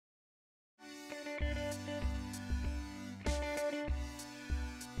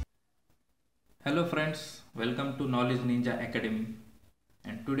Hello friends, welcome to Knowledge Ninja Academy,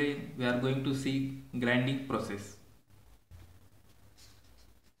 and today we are going to see grinding process.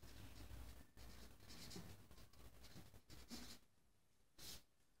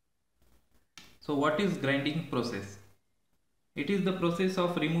 So what is grinding process? It is the process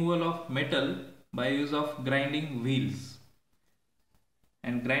of removal of metal by use of grinding wheels.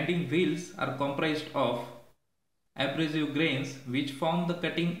 And grinding wheels are comprised of abrasive grains which form the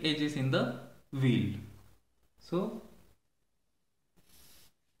cutting edges in the wheel. So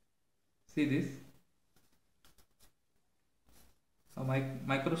see this, a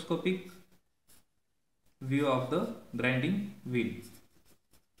microscopic view of the grinding wheel.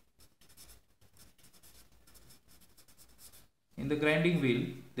 In the grinding wheel,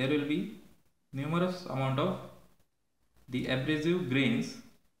 there will be numerous amount of the abrasive grains.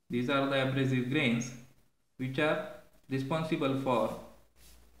 These are the abrasive grains which are responsible for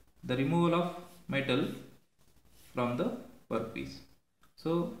the removal of metal from the workpiece.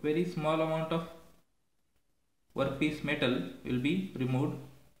 So very small amount of workpiece metal will be removed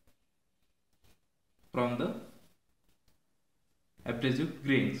from the abrasive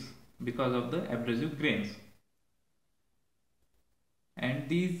grains because of the abrasive grains. And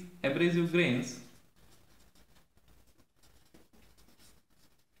these abrasive grains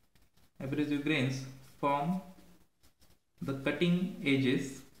form the cutting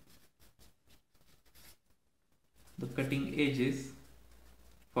edges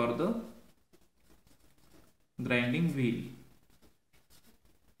for the grinding wheel.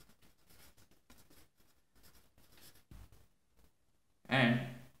 And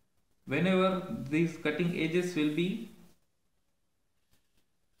whenever these cutting edges will be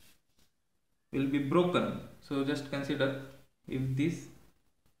broken, so just consider if this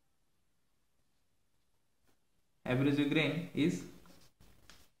abrasive grain is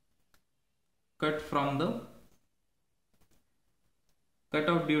cut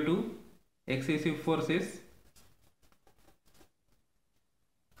out due to excessive forces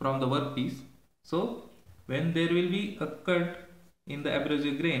from the workpiece. So when there will be a cut in the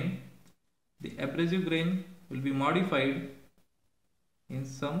abrasive grain, the abrasive grain will be modified in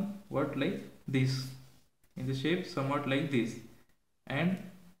somewhat like this, in the shape somewhat like this, and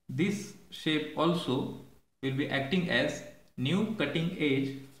this shape also will be acting as new cutting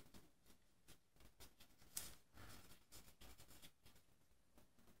edge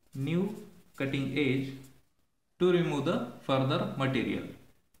to remove the further material.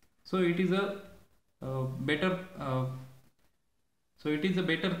 So it is a better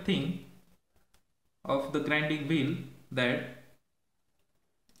thing of the grinding wheel that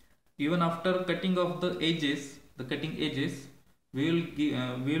even after cutting off the cutting edges, we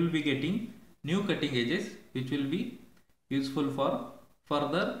will be getting new cutting edges which will be useful for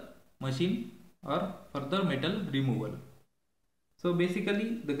further machine or further metal removal. So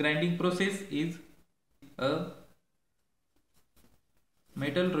basically the grinding process is a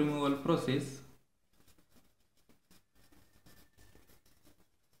metal removal process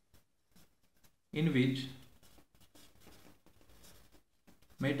in which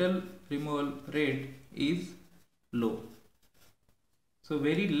metal removal rate is low. So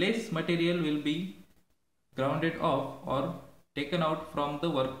very less material will be grounded off or taken out from the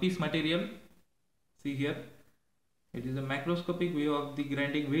workpiece material. See here, it is a macroscopic view of the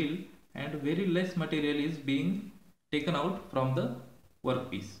grinding wheel, and very less material is being taken out from the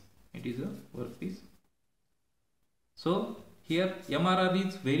workpiece. It is a workpiece. So here MRR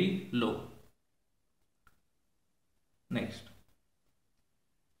is very low. Next,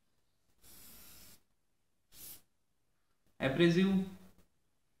 abrasive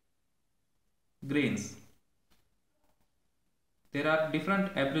grains. There are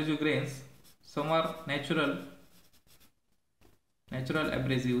different abrasive grains. Some are natural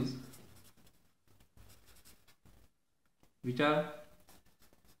abrasives which are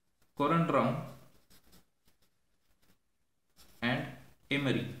corundum and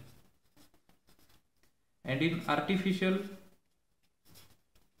emery, and in artificial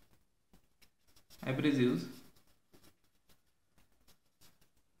abrasives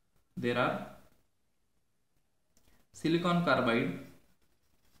there are silicon carbide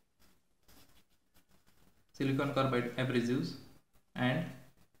abrasives and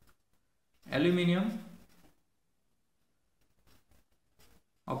aluminum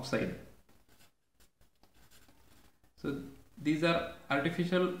oxide. So these are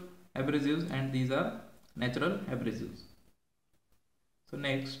artificial abrasives and these are natural abrasives. So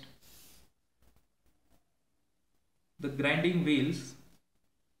next, the grinding wheels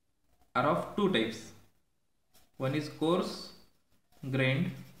are of two types. One is coarse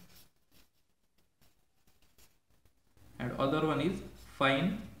grained and other one is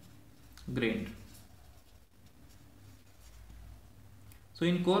fine grained. So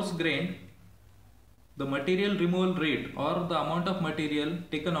in coarse grained, the material removal rate or the amount of material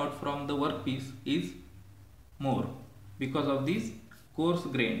taken out from the workpiece is more because of this coarse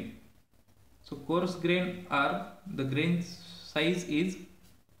grain. So coarse grain are the grain size is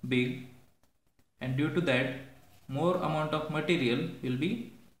big, and due to that more amount of material will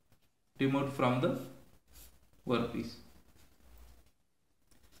be removed from the workpiece.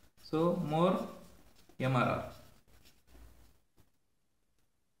 So more MRR.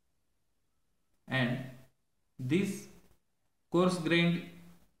 And these coarse grained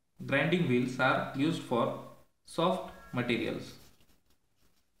grinding wheels are used for soft materials.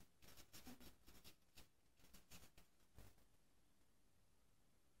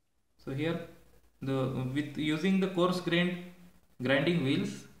 So here with using the coarse grained grinding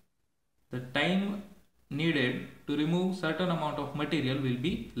wheels, the time needed to remove certain amount of material will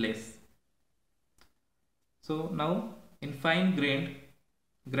be less. So now in fine grained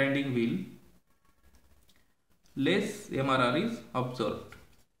grinding wheel, less MRR is absorbed,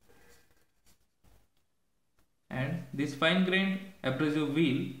 and this fine grained abrasive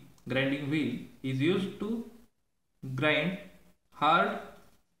wheel grinding wheel is used to grind hard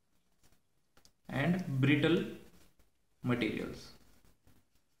and brittle materials.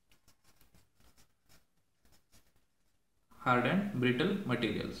 Hard and brittle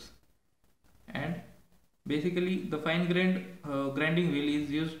materials. And basically the fine grained grinding wheel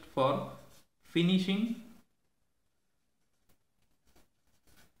is used for finishing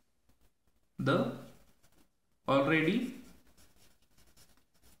the already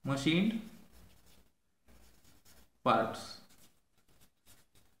machined parts.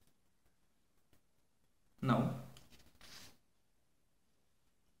 Now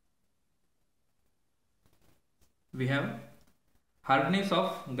we have hardness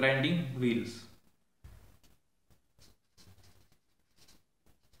of grinding wheels.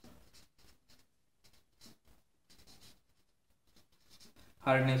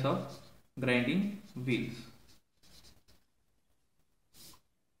 Hardness of grinding wheels.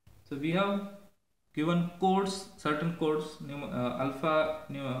 So we have given codes, certain codes,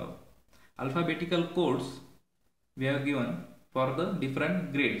 alphabetical codes we have given for the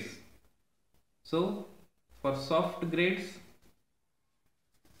different grades. So for soft grades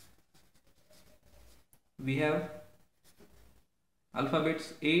we have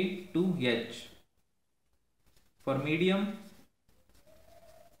alphabets A to H. For medium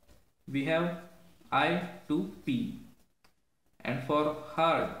we have I to P, and for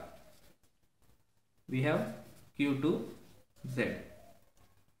hard we have Q to Z.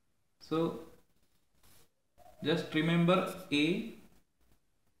 So just remember A,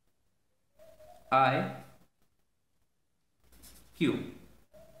 I, Q.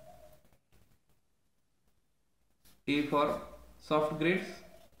 A for soft grades,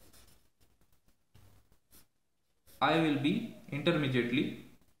 I will be intermediately.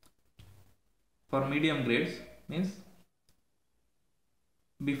 For medium grades means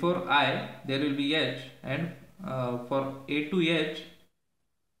before I there will be H, and for A to H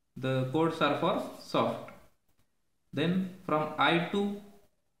the codes are for soft. Then from I to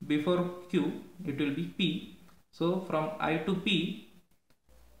before Q it will be P. So from I to P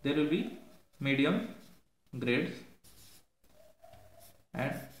there will be medium grades,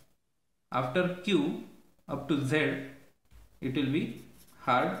 and after Q up to Z it will be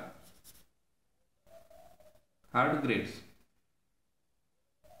hard grades.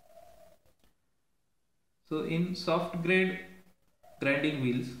 So in soft grade grinding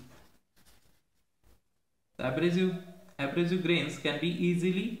wheels, the abrasive grains can be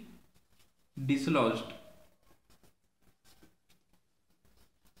easily dislodged,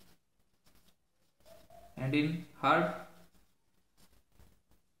 and in hard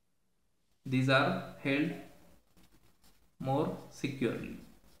these are held more securely.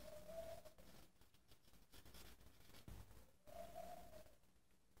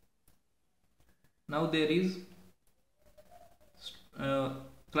 Now there is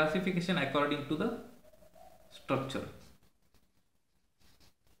classification according to the structure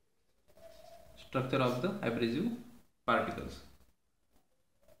of the abrasive particles.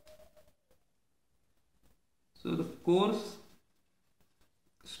 So the coarse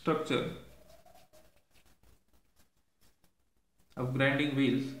structure of grinding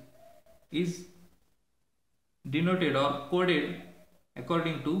wheels is denoted or coded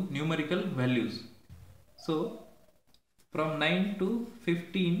according to numerical values. So from 9 to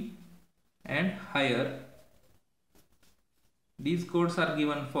 15 and higher, these codes are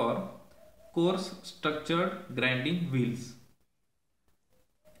given for coarse structured grinding wheels.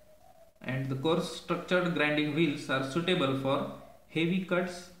 And the coarse structured grinding wheels are suitable for heavy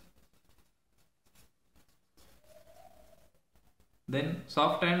cuts, then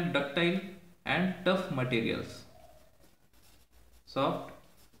soft and ductile and tough materials. Soft,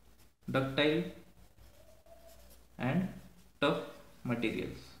 ductile and tough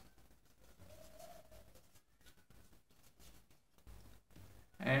materials.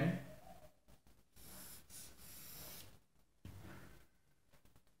 And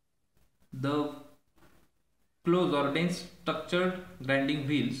the close or dense structured grinding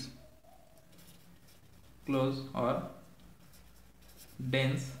wheels, close or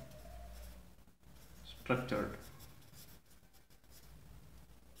dense structured.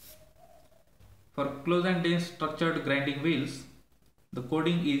 For close and dense structured grinding wheels, the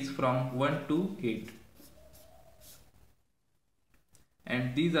coding is from 1 to 8.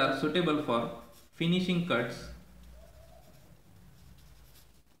 And these are suitable for finishing cuts,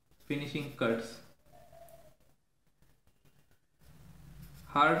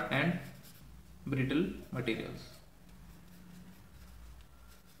 hard and brittle materials.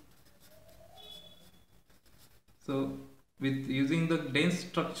 So with using the dense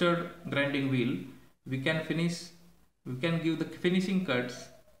structured grinding wheel, we can give the finishing cuts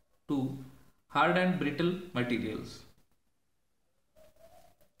to hard and brittle materials.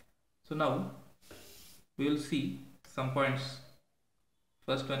 So now we will see some points.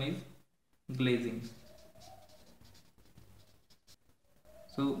 First one is glazing.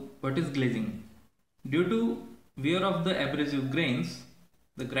 So what is glazing? Due to wear of the abrasive grains,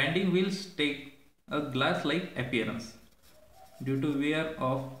 the grinding wheels take a glass-like appearance. Due to wear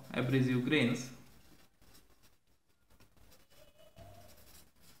of abrasive grains,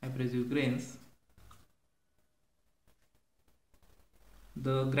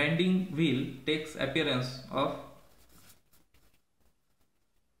 the grinding wheel takes appearance of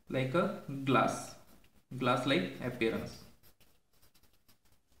like a glass-like appearance.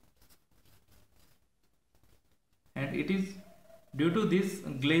 And it is due to this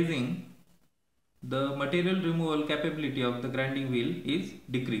glazing, the material removal capability of the grinding wheel is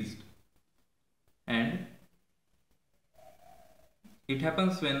decreased, and it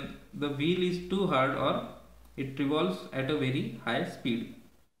happens when the wheel is too hard or it revolves at a very high speed.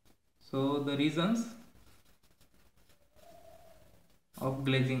 So the reasons of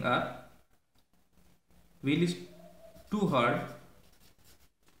glazing are: wheel is too hard,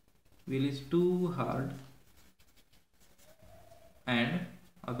 and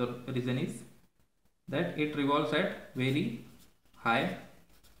other reason is that it revolves at very high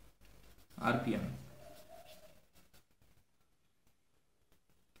RPM.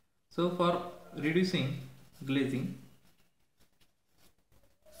 So for reducing glazing,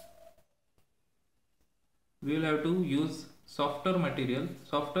 we will have to use softer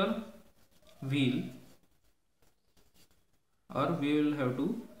wheel, or we will have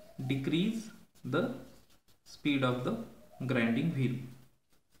to decrease the speed of the grinding wheel.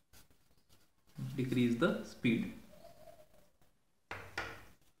 Decrease the speed.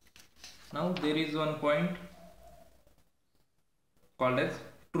 Now there is one point called as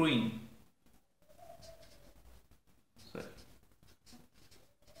truing.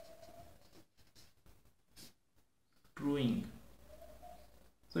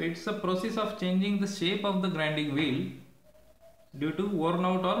 So it's a process of changing the shape of the grinding wheel due to worn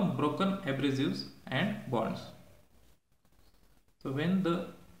out or broken abrasives and bonds. So when the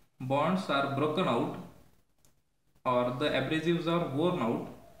bonds are broken out or the abrasives are worn out,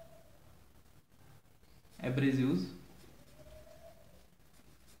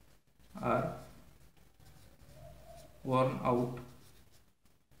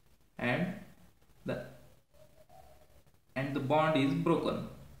 and the bond is broken,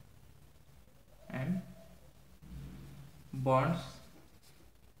 and bonds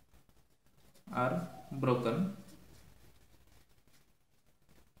are broken,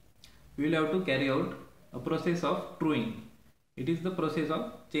 we will have to carry out a process of truing. It is the process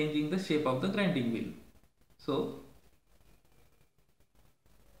of changing the shape of the grinding wheel. So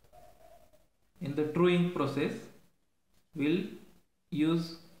in the truing process, we will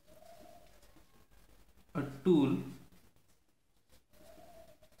use a tool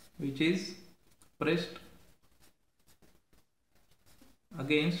which is pressed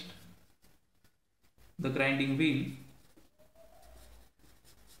against the grinding wheel.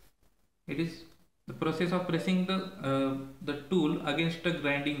 It is the process of pressing the tool against the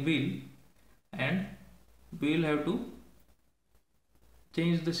grinding wheel, and we will have to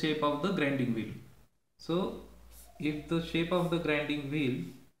change the shape of the grinding wheel. So if the shape of the grinding wheel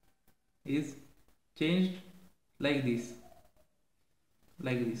is changed like this,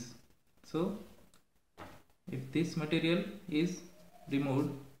 so if this material is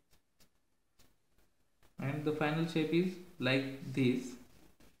removed and the final shape is like this,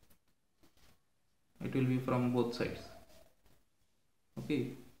 it will be from both sides.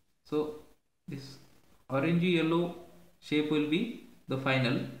 Okay, so this orangey yellow shape will be the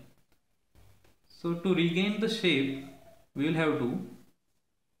final. So to regain the shape, we will have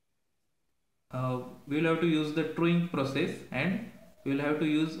to use the truing process, and we will have to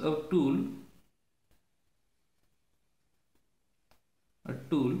use a tool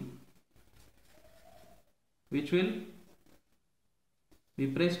which will be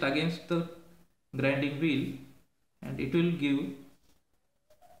pressed against the grinding wheel, and it will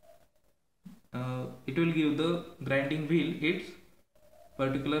give the grinding wheel its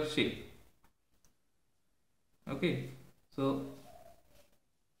particular shape. Okay, so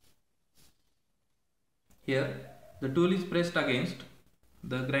here the tool is pressed against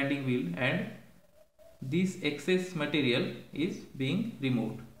the grinding wheel and this excess material is being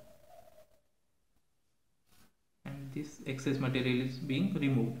removed,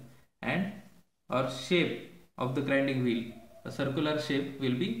 and our shape of the grinding wheel, a circular shape,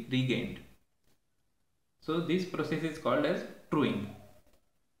 will be regained. So this process is called as truing.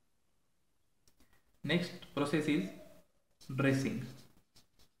 Next process is dressing.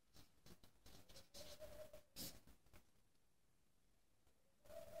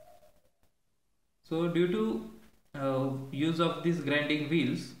 So due to use of these grinding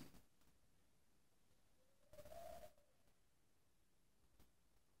wheels,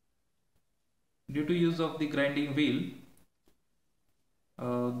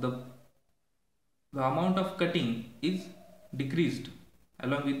 the amount of cutting is decreased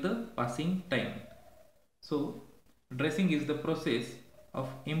along with the passing time. So dressing is the process of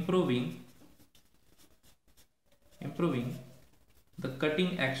improving the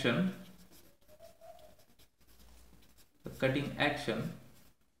cutting action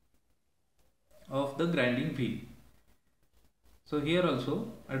of the grinding wheel. So here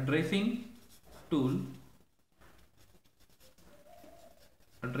also a dressing tool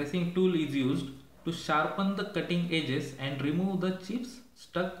is used to sharpen the cutting edges and remove the chips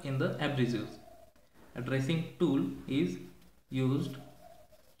stuck in the abrasives. A dressing tool is used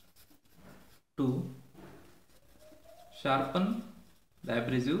to sharpen the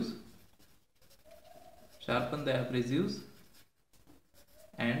abrasives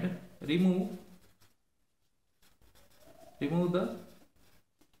and remove the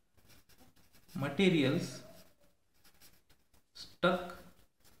materials stuck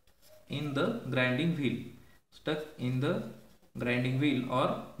in the grinding wheel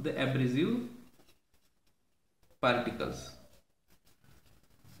or the abrasive particles.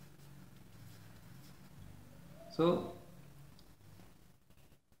 So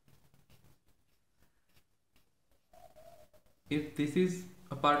if this is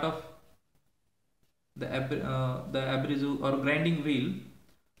a part of the abrasive or grinding wheel,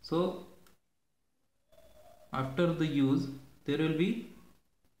 so after the use there will be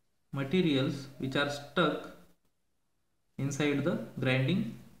materials which are stuck inside the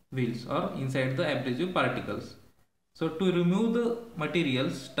grinding wheels or inside the abrasive particles. So to remove the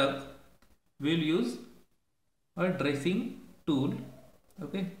materials stuck, we will use a dressing tool.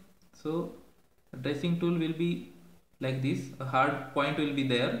 Okay, so a dressing tool will be like this. A hard point will be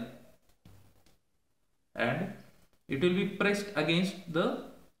there and it will be pressed against the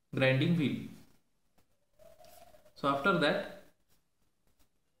grinding wheel. So after that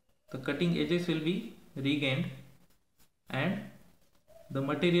the cutting edges will be regained and the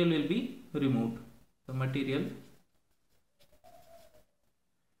material will be removed. The material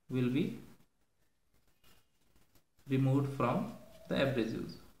will be removed from the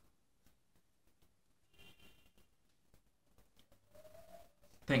abrasives.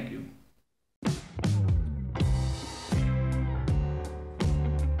 Thank you.